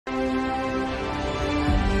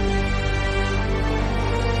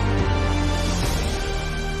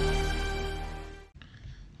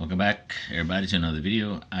back, everybody, to another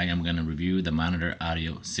video. I am going to review the Monitor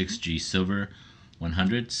Audio 6G Silver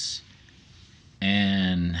 100s.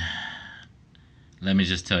 And let me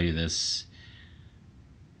just tell you this.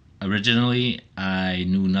 Originally, I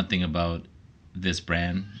knew nothing about this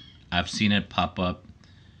brand. I've seen it pop up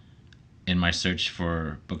in my search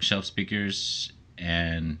for bookshelf speakers,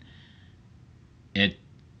 and I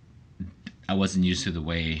wasn't used to the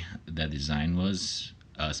way the design was,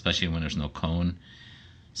 especially when there's no cone.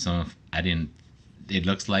 So it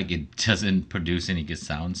looks like it doesn't produce any good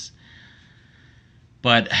sounds.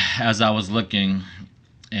 But as I was looking,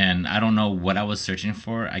 and I don't know what I was searching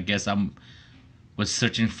for, I guess was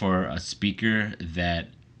searching for a speaker that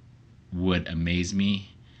would amaze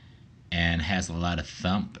me and has a lot of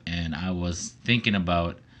thump, and I was thinking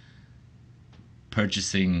about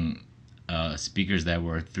purchasing speakers that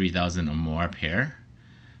were 3,000 or more a pair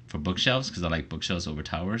for bookshelves, because I like bookshelves over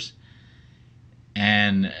towers.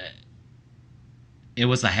 And it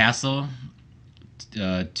was a hassle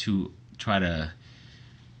to try to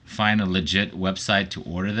find a legit website to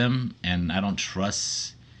order them, and I don't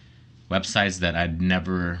trust websites that I'd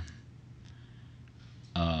never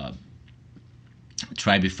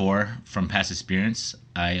tried before from past experience.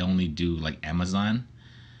 I only do like Amazon,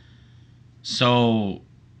 so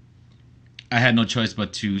I had no choice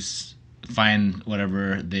but to find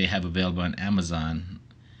whatever they have available on Amazon.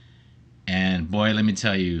 And boy, let me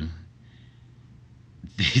tell you,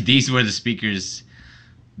 these were the speakers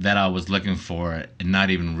that I was looking for, and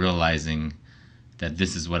not even realizing that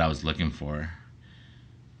this is what I was looking for.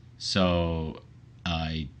 So,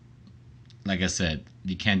 like I said,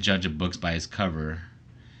 you can't judge a book by its cover.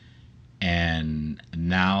 And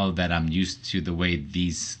now that I'm used to the way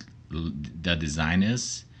the design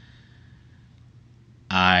is,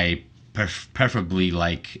 I preferably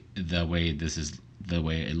like the way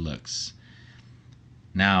it looks.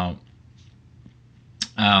 Now,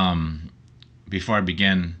 before I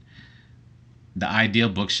begin, the ideal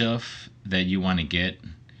bookshelf that you want to get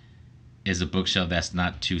is a bookshelf that's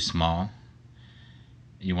not too small.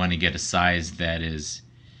 You want to get a size that is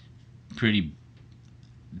pretty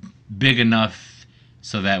big enough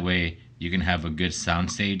so that way you can have a good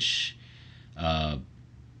soundstage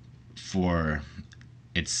for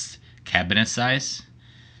its cabinet size.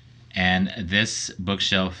 And this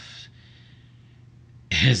bookshelf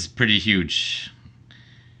is pretty huge,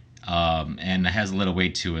 and it has a little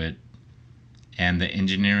weight to it, and the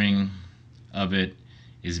engineering of it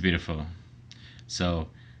is beautiful. So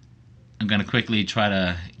I'm going to quickly try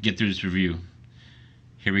to get through this review.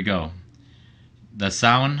 Here we go. The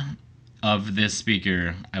sound of this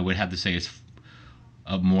speaker, I would have to say, is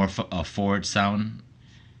a forward sound,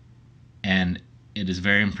 and it is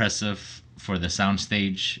very impressive for the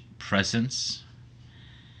soundstage presence.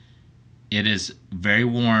 It is very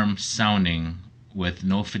warm sounding with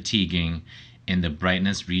no fatiguing in the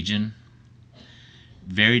brightness region.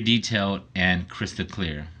 Very detailed and crystal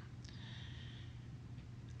clear.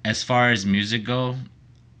 As far as music go,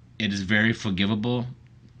 it is very forgivable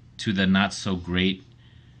to the not so great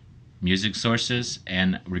music sources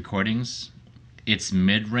and recordings. Its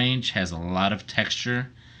mid-range has a lot of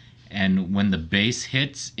texture, and when the bass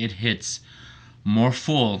hits, it hits more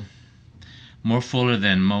fuller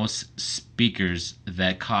than most speakers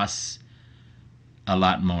that cost a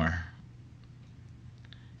lot more.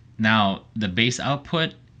 Now, the bass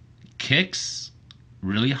output kicks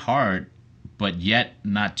really hard, but yet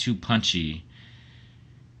not too punchy,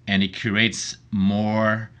 and it creates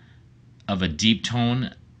more of a deep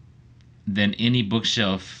tone than any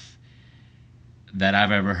bookshelf that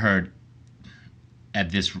I've ever heard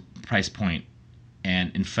at this price point.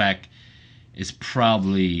 And in fact, it's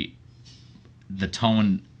probably the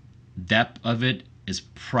tone depth of it is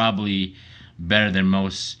probably better than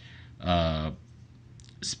most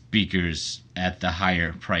speakers at the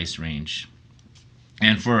higher price range.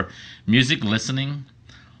 And for music listening,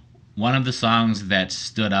 one of the songs that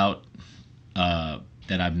stood out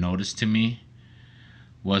that I've noticed to me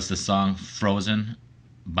was the song Frozen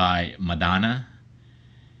by Madonna.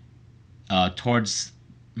 Towards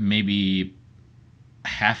maybe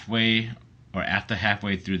halfway or after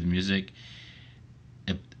halfway through the music,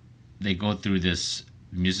 they go through this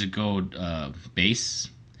musical bass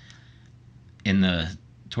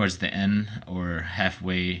towards the end, or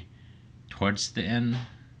halfway towards the end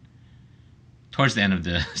of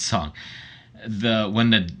the song. When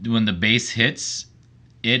the bass hits,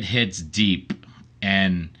 it hits deep,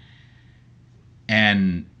 and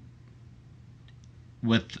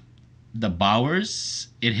with the Bowers,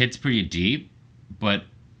 it hits pretty deep, but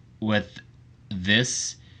with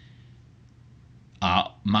this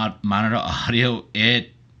Monitor Audio,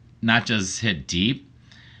 it not just hit deep,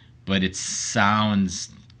 but it sounds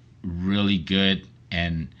really good.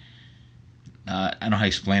 And I don't know how to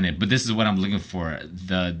explain it, but this is what I'm looking for: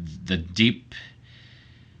 the deep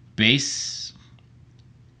bass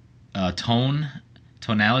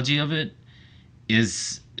tonality of it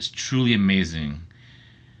is truly amazing.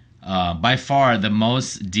 By far, the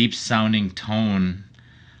most deep sounding tone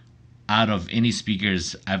out of any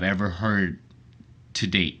speakers I've ever heard to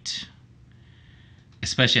date,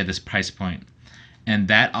 especially at this price point. And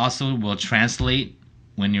that also will translate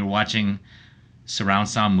when you're watching surround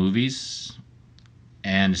sound movies,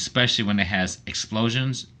 and especially when it has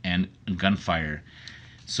explosions and gunfire.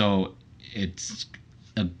 So it's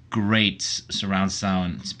a great surround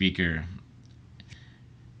sound speaker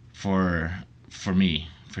for me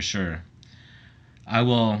for sure. I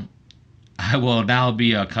will I will now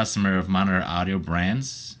be a customer of Monitor Audio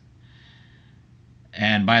brands.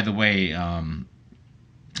 And by the way,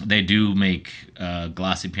 they do make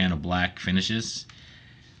glossy piano black finishes.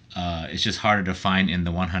 It's just harder to find in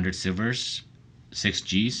the 100 silvers,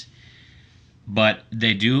 6Gs. But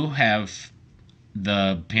they do have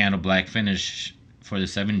the piano black finish for the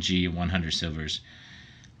 7G 100 silvers.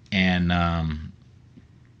 And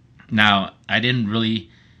now I didn't really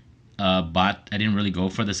go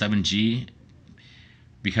for the 7G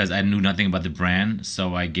because I knew nothing about the brand.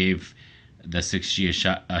 So I gave the 6G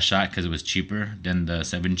a shot because it was cheaper than the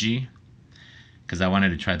 7G because I wanted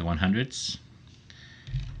to try the 100s.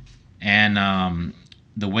 And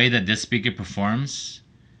the way that this speaker performs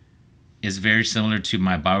is very similar to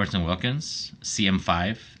my Bowers & Wilkins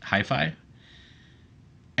CM5 Hi-Fi,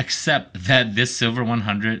 except that this Silver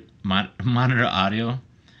 100 Monitor Audio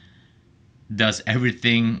does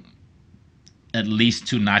everything at least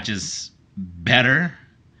 2 notches better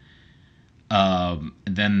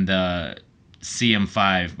than the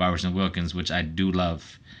CM5 Bowers & Wilkins, which I do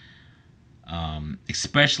love,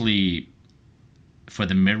 especially for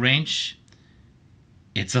the mid-range.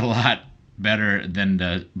 It's a lot better than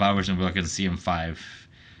the Bowers & Wilkins CM5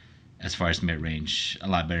 as far as mid-range, a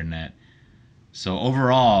lot better than that. So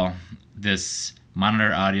overall, this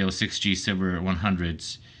Monitor Audio 6G Silver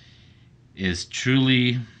 100s is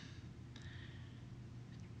truly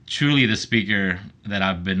the speaker that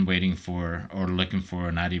I've been waiting for or looking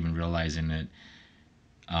for, not even realizing it.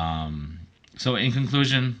 So in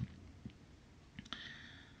conclusion,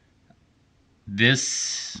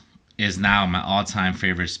 this is now my all-time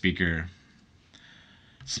favorite speaker,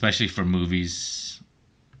 especially for movies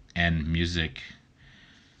and music.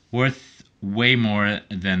 Worth way more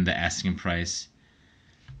than the asking price.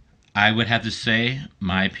 I would have to say,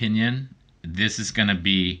 my opinion, this is going to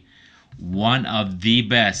be one of the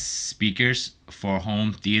best speakers for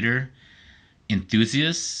home theater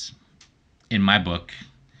enthusiasts in my book.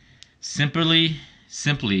 Simply,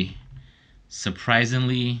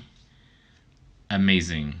 surprisingly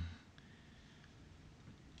amazing.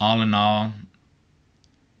 All in all,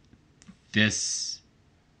 this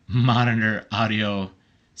Monitor Audio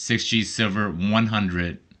 6G Silver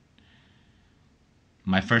 100,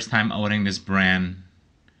 my first time owning this brand,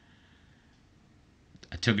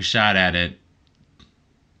 I took a shot at it.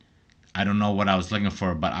 I don't know what I was looking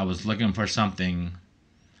for, but I was looking for something.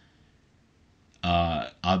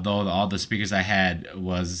 Although all the speakers I had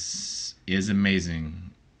is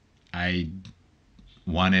amazing, I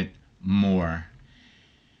wanted more,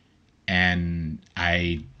 and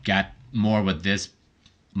I got more with this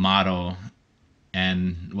model,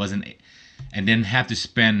 and didn't have to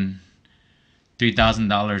spend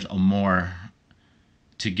 $3,000 or more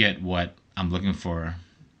to get what I'm looking for.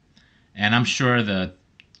 And I'm sure the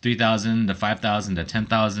 3,000, the 5,000, the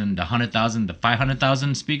 10,000, the 100,000, the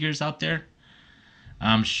 500,000 speakers out there,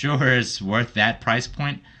 I'm sure it's worth that price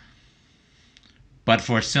point. But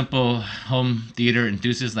for simple home theater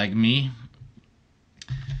enthusiasts like me,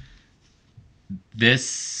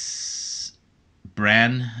 this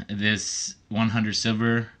brand, this 100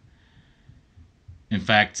 silver, in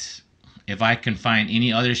fact, if I can find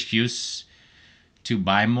any other excuse to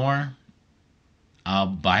buy more, I'll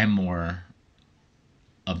buy more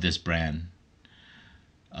of this brand.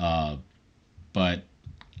 But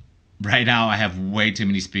right now I have way too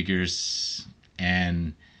many speakers,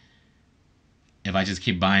 and if I just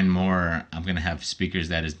keep buying more, I'm gonna have speakers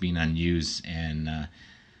that is being unused, and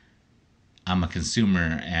I'm a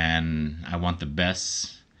consumer and I want the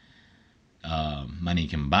best money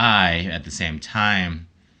can buy. At the same time,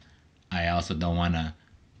 I also don't want to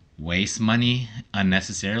waste money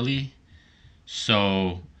unnecessarily.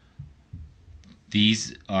 So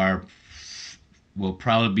these will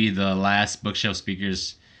probably be the last bookshelf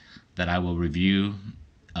speakers that I will review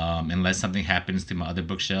unless something happens to my other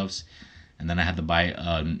bookshelves, and then I have to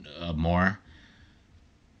buy more.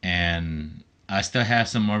 And I still have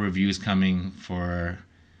some more reviews coming for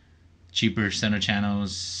cheaper center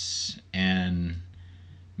channels and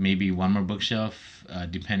maybe one more bookshelf,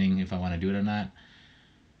 depending if I want to do it or not.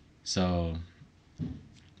 So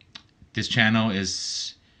this channel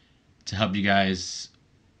is to help you guys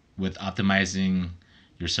with optimizing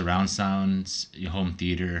your surround sounds, your home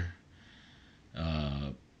theater,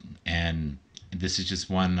 and this is just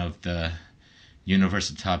one of the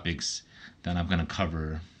universal topics that I'm going to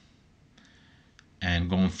cover. And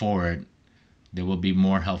going forward, there will be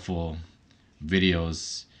more helpful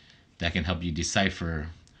videos that can help you decipher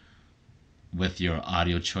with your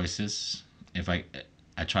audio choices. If I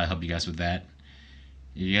try to help you guys with that.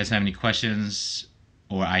 If you guys have any questions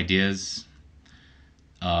or ideas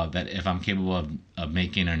that if I'm capable of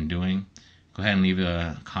making and doing, go ahead and leave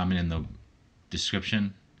a comment in the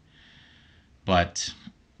description. But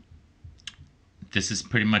this is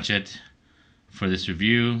pretty much it for this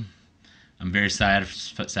review. I'm very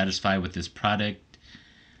satisfied with this product,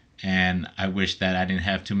 and I wish that I didn't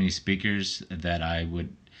have too many speakers. That I want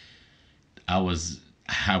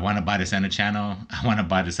to buy the center channel. I want to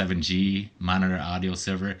buy the 7G monitor audio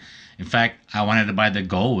silver. In fact, I wanted to buy the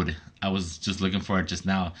gold. I was just looking for it just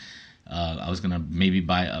now. I was gonna maybe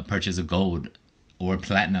purchase a gold or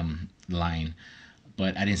platinum line,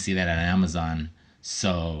 but I didn't see that on Amazon.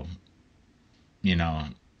 So,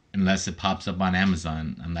 unless it pops up on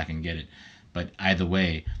Amazon, I'm not gonna get it. But either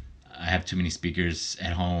way, I have too many speakers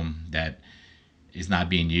at home that is not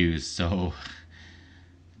being used. So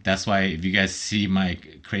that's why if you guys see my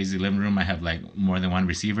crazy living room, I have like more than one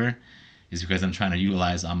receiver, is because I'm trying to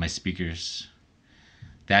utilize all my speakers.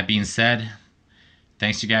 That being said,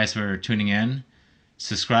 thanks you guys for tuning in.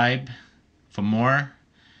 Subscribe for more.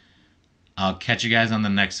 I'll catch you guys on the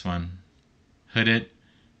next one. Hooded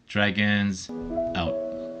Dragons out.